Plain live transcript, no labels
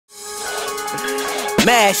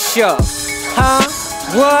MASHUP. Huh?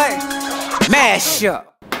 What? MASHUP.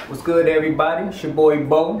 What's good, everybody? It's your boy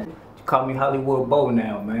Bo. You call me Hollywood Bo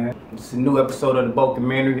now, man. It's a new episode of the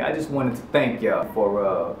Bo-cumentary. I just wanted to thank y'all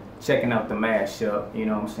for checking out the MASHUP. You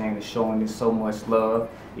know what I'm saying? It's showing it so much love.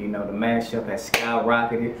 You know, the MASHUP has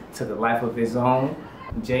skyrocketed to the life of its own.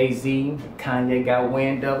 Jay-Z, Kanye got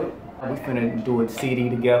wind of it. We finna do a CD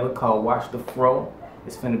together called Watch the Fro.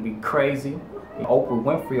 It's finna be crazy. Oprah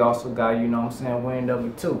Winfrey also got, you know what I'm saying, wind of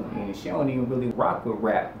it too. And she don't even really rock with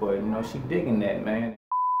rap, but you know, she digging that, man.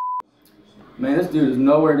 Man, this dude is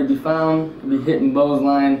nowhere to be found. He be hitting Bo's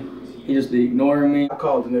line. He just be ignoring me. I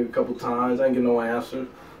called the nigga a couple times. I ain't get no answer.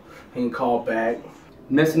 He ain't called back.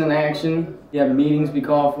 Missing in action. He have meetings be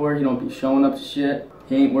called for. He don't be showing up to shit.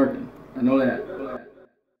 He ain't working. I know that.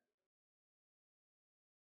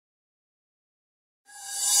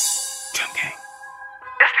 DrumGang.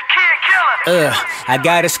 I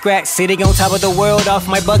got a scratch sitting on top of the world off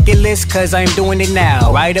my bucket list, cause I'm doing it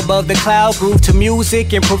now. Right above the cloud, groove to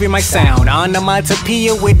music, improving my sound.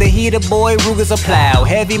 Onomatopoeia with the heater boy, Ruger's a plow.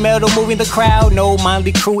 Heavy metal moving the crowd, no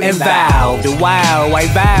Motley Crew involved. Wow, I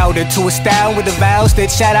vowed to a style with the vowels that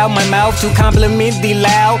shout out my mouth to compliment the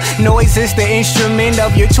loud noises, the instrument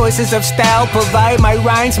of your choices of style. Provide my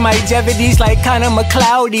rhymes, my jevities like Connor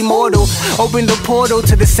McLeod, immortal. Open the portal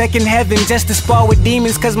to the second heaven just to spar with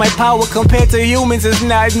demons, cause my power compared to humans is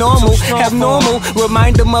not normal, abnormal.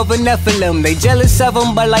 Remind them of a Nephilim. They jealous of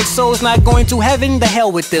them, but like souls not going to heaven, the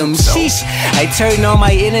hell with them. Sheesh. I turn all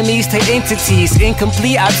my enemies to entities,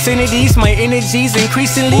 incomplete obscenities. My energy's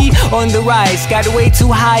increasingly on the rise. Got way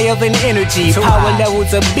too high of an energy. Power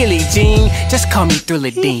levels of Billie Jean. Just call me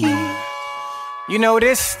Thriller Dean. You know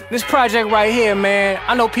this project right here, man.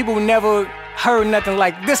 I know people never heard nothing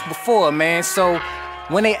like this before, man. So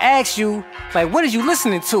when they ask you, like, what are you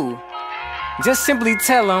listening to? Just simply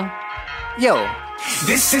tell them, yo,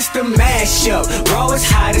 this is the MASHUP. Raw as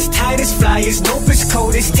hot as tight as flyers, dope as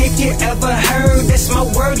coldest take you ever heard. That's my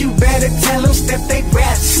word, you better tell them, step they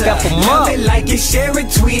raps up. Love it, like it, share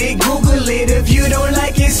it, tweet it, Google it. If you don't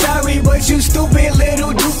like it, sorry, but you stupid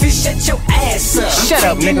little doofus, shut your ass up. Shut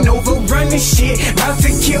up, nigga. Over running shit, about to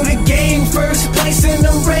kill the game. First place in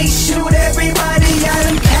the race, shoot everybody out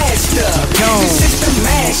and passed up. This is the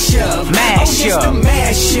MASHUP.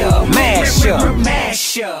 MASHUP.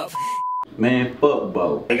 MASHUP. Man, fuck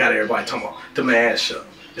Bo. They got everybody talking about the MASHUP.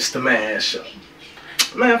 It's the MASHUP.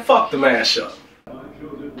 Man, fuck the MASHUP.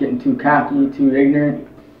 Getting too cocky, too ignorant.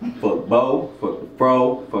 Fuck Bo, fuck the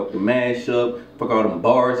Fro, fuck the MASHUP, fuck all them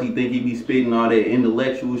bars he think he be spitting, all that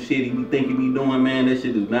intellectual shit he be think he be doing, man. That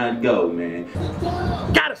shit does not go, man.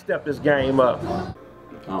 Gotta step this game up. I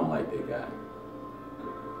don't like that guy.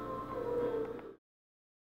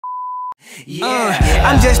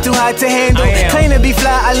 I'm just too hot to handle. Claim to be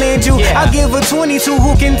fly, I land you. I'll give a 22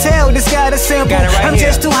 who can tell this got a sample. I'm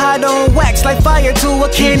just too hot on wax, like fire to a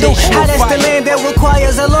candle. How that's the land that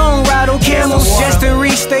requires a long ride on camels. Just to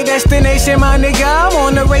reach their destination, my nigga. I'm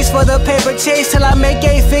on the race for the paper chase till I make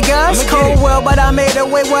 8 figures. Cold world, but I made a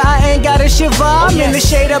way where I ain't got a shiver. I'm in the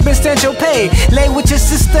shade up in Central Pay. Lay with your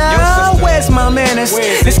sister. Where's my manners?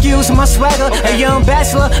 Excuse my swagger. A young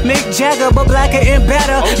bachelor, Mick Jagger, but blacker and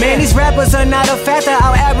better. Man, these rappers are not a factor,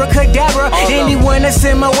 I'll abracadabra. Anyone that's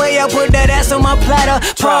in my way, I put that ass on my platter.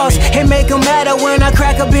 Pause, it make them matter when I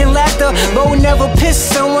crack up in laughter. But never piss,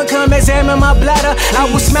 someone come examine my bladder. I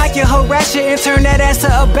will smack you, harass you, and turn that ass to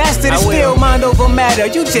a bastard. It's still mind over matter,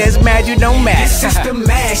 you just mad you don't matter. This is the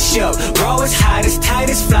MASHUP. Raw as hot as tight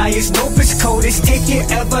as flyers, dope as coldest take you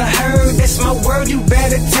ever heard. That's my word, you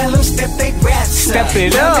better tell them, step they raps up. Step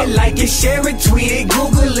it up. Love it, like it, share it, tweet it,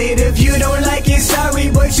 Google it. If you don't like it,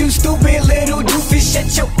 sorry, but you stupid little doofus,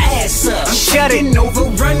 shut your ass up. Shut it. Over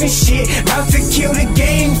running shit, about to kill the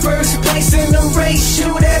game. First place in the race,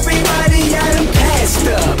 shoot everybody out and passed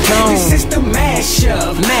up. This is the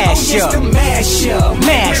MASHUP. MASHUP.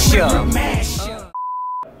 MASHUP.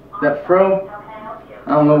 That Fro,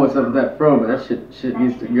 I don't know what's up with that Fro, but that shit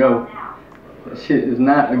needs to go. That shit is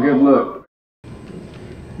not a good look.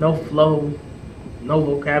 No flow, no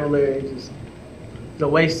vocabulary, just a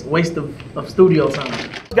waste of studio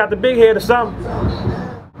time. Got the big head or something.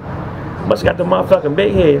 Must got the motherfucking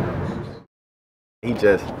big head. He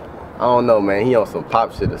just, I don't know, man. He on some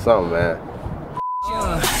pop shit or something, man.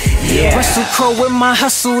 Yeah. Russell Crowe with my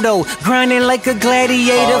hustle though, grinding like a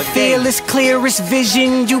gladiator. Fearless, clearest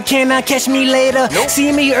vision, you cannot catch me later.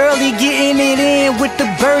 See me early, getting it in with the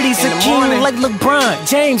birdies. A king like LeBron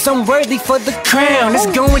James, I'm worthy for the crown. It's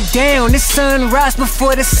going down, it's sunrise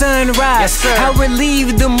before the sunrise. I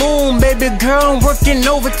relieve the moon, baby girl, I'm working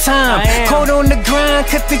overtime. Cold on the grind,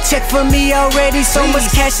 cut the check for me already. So much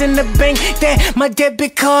cash in the bank that my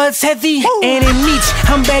debit card's heavy. And in Meechie,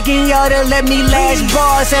 I'm begging y'all to let me lash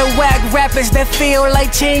bars at whack rappers that feel like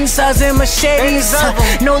chainsaws and machetes.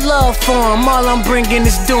 No love for them, all I'm bringing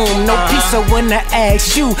is doom. No pizza when I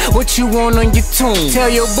ask you what you want on your tune. Tell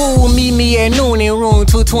your boo, meet me at noon in room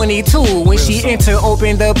 222. When she enter,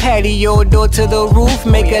 open the patio door to the roof.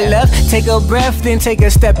 Make a left, take a breath, then take a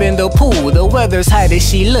step in the pool. The weather's hot as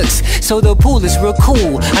she looks, so the pool is real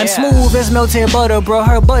cool. I'm smooth as melted butter, bro,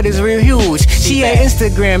 her butt is real huge. She an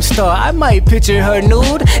Instagram star, I might picture her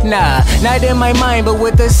nude. Nah, not in my mind, but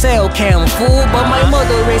with the cell cam, fool. But my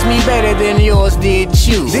mother raised me better than yours did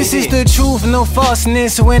you. This is the truth, no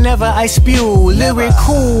falseness whenever I spew. Lyric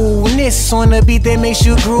coolness on a beat that makes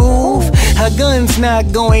you groove. Her gun's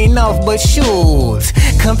not going off, but shoes.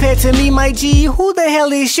 Compared to me, my G, who the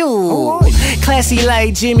hell is you? Classy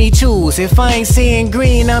like Jimmy Choo's. If I ain't seeing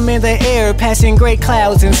green, I'm in the air, passing gray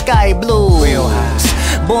clouds and sky blues.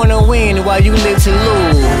 Born to win while you live to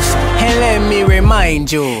lose. And let me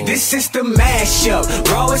remind you, this is the mashup.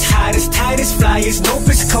 Raw as hot, as tight as fly, as dope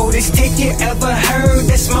as coldest take you ever heard.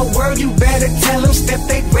 That's my word, you better tell them, step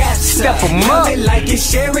they raps up. Step them up. They like it,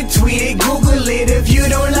 share it, tweet it, Google it. If you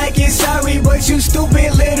don't like it, sorry, but you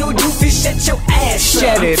stupid little doofus, shut your ass up.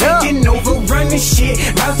 Shut it up. Taking over, running shit,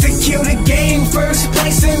 about to kill the game. First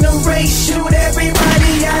place in the race, shoot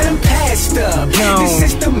everybody out and passed up. This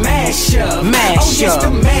is the mashup. Oh, yes, the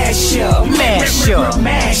mashup.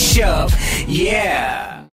 Mashup.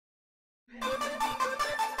 Yeah.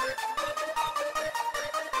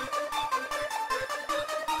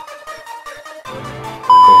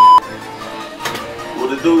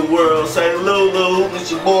 What it do, world? Say Lulu.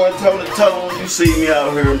 It's your boy Tony Tone. You see me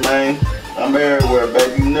out here, man. I'm everywhere,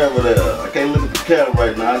 baby. You never there. I can't look at the camera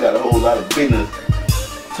right now. I got a whole lot of business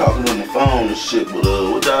talking on the phone and shit. But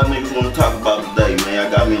what y'all niggas want to talk about today, man? I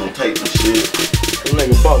got me on tape and shit. This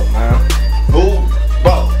nigga Bo, man. Who?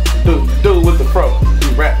 Bo. Dude with the fro.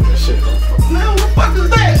 He rapping and shit. Man, what the fuck is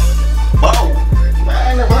that? Bo. Man, I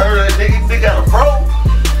ain't never heard of that nigga. They got a fro.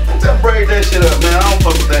 Just break that shit up, man. I don't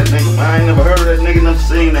fuck with that nigga, man. I ain't never heard of that nigga, never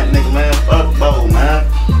seen that nigga, man. Fuck Bo, man.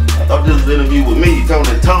 I thought this was an interview with me,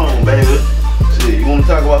 Tony Tone, baby. Shit, you wanna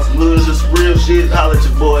talk about some hood, just some real shit? Holla at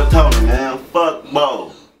your boy Tony, man.